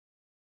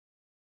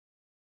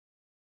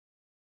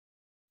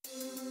Hi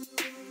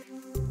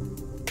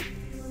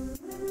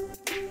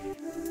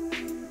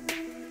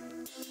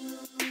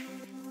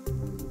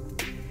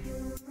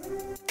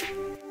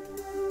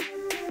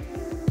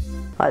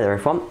there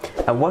everyone,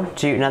 and welcome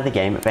to another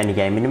game of Any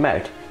Game in the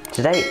Mode.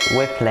 Today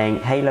we're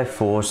playing Halo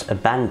 4's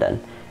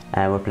Abandon,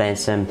 and we're playing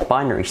some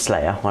Binary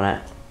Slayer on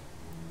it.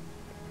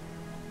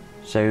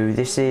 So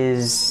this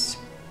is...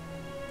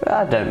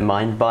 I don't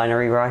mind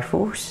binary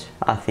rifles.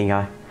 I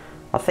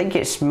think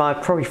it's my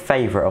probably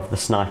favourite of the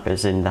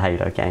snipers in the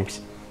Halo games.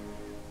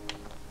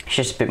 It's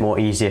just a bit more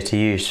easier to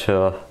use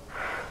for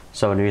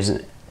someone who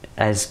isn't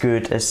as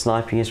good at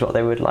sniping as what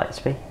they would like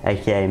to be,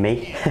 aka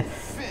me.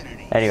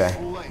 Anyway.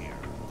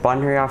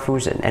 Binary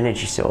rifles and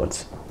energy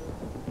swords.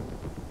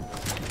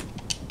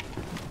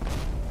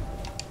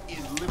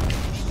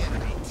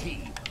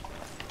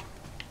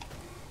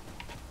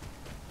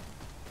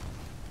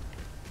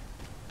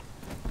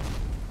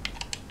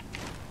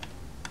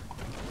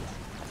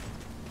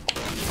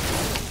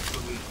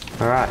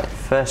 Alright,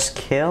 first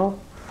kill.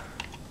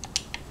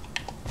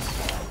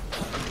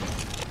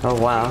 Oh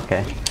wow,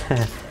 okay.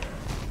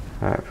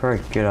 Alright, very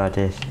good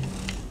idea.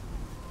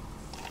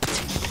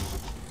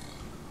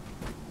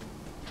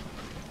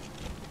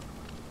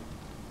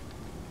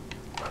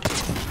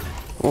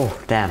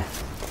 Oh, damn.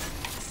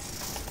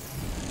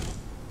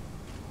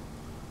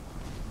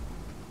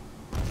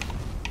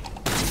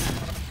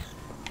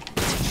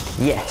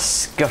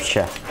 Yes,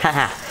 gotcha.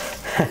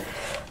 Haha.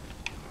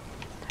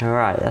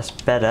 Alright, that's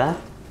better.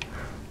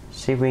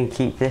 See if we can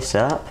keep this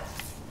up.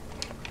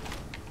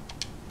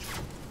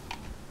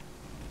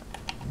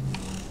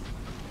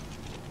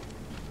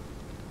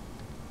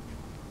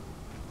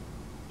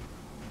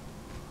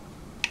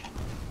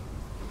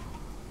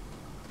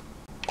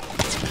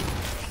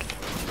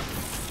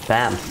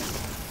 Bam.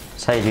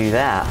 That's how you do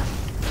that.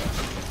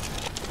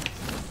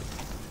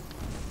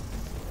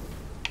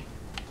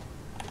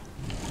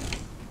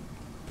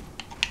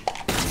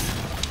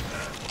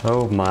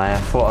 Oh my, I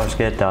thought I was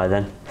gonna die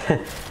then.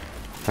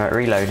 Right,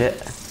 reload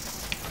it.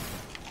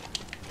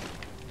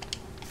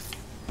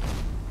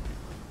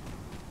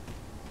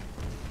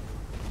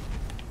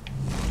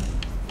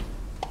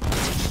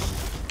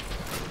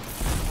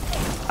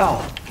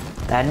 Oh,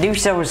 I knew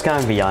someone was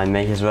going behind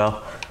me as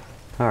well.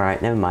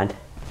 Alright, never mind.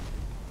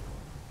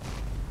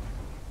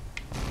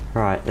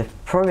 Right,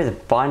 probably the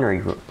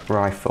binary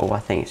rifle, I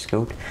think it's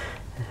called.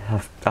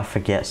 I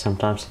forget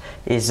sometimes.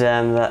 Is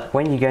that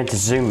when you go into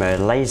zoom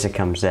mode, a laser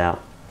comes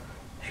out.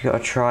 You got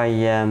to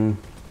try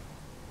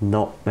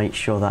not make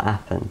sure that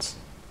happens.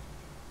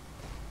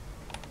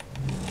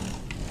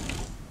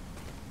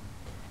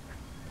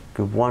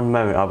 For one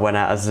moment I went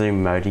out of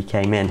zoom mode, he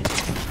came in.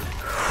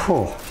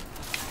 Whew.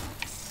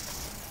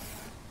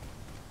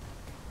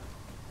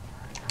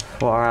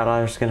 Thought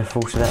I was going to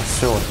fall to that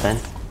sword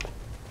then.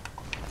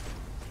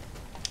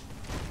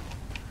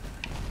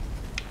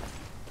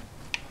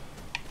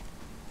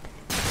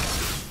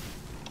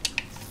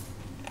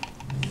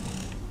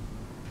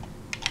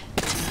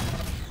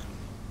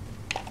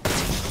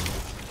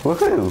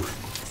 Woohoo!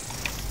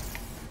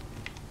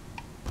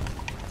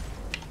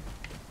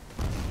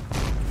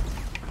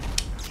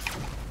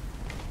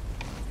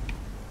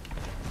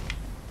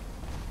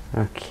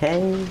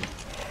 Okay,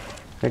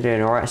 we're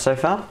doing alright so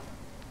far.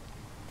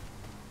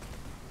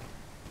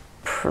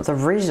 The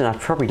reason I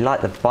probably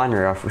like the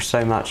binary rifle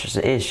so much is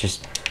it is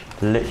just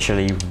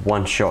literally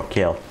one shot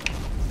kill.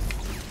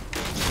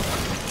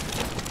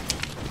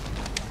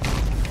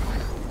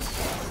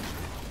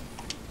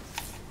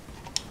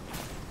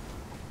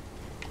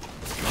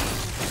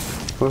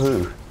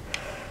 Woohoo!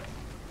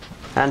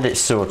 And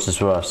it's swords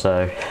as well,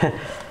 so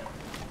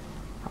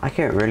I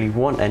can't really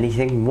want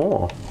anything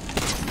more.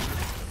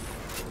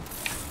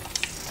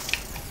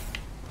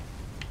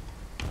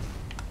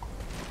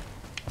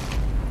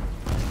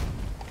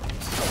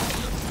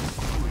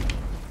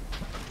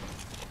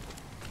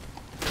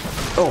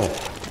 Oh!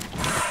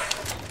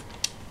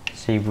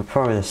 See, the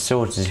problem with the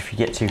swords is if you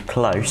get too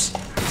close,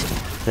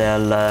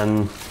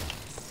 they'll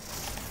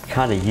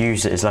kind of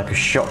use it as like a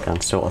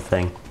shotgun sort of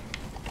thing.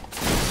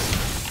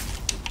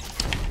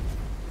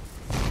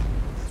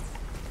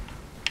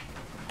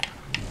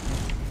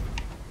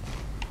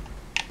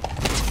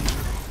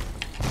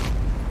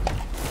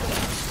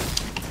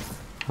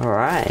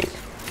 Alright,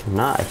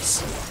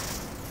 nice.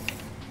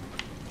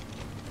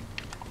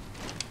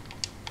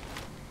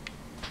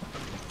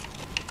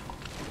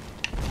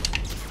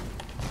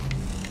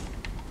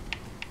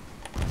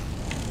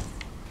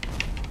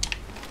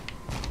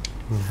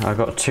 I've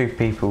got two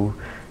people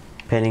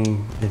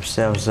pinning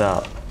themselves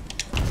up.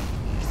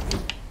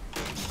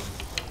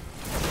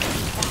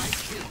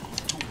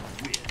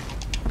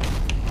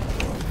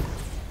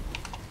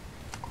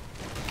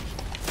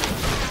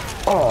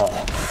 Oh!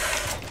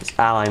 This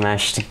ally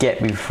managed to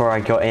get me before I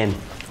got in.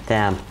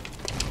 Damn.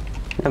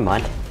 Never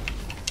mind.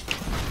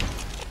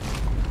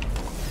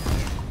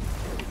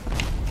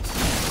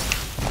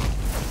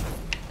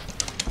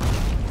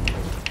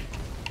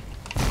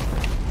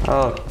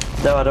 Oh,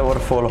 no, I don't want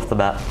to fall off the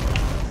map.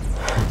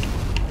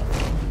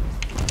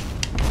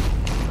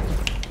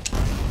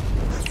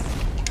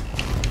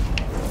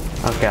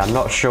 Okay, I'm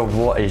not sure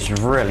what is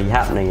really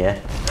happening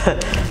here.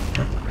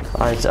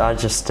 I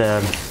just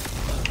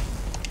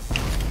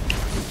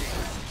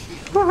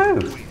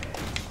woohoo!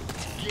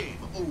 Game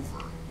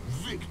over.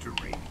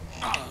 Victory.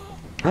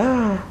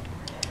 So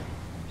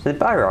the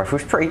bow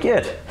rifle's pretty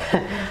good.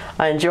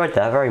 I enjoyed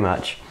that very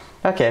much.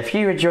 Okay, if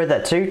you enjoyed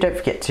that too, don't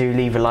forget to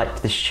leave a like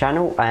to this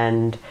channel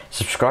and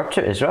subscribe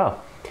to it as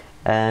well.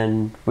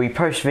 And we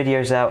post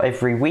videos out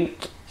every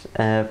week,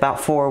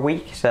 about 4 a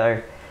week.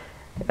 So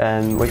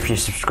if you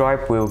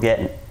subscribe,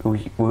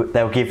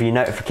 they'll give you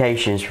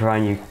notifications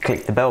providing you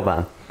click the bell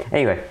button.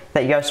 Anyway,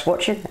 thank you guys for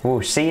watching.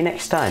 We'll see you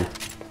next time.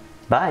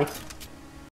 Bye.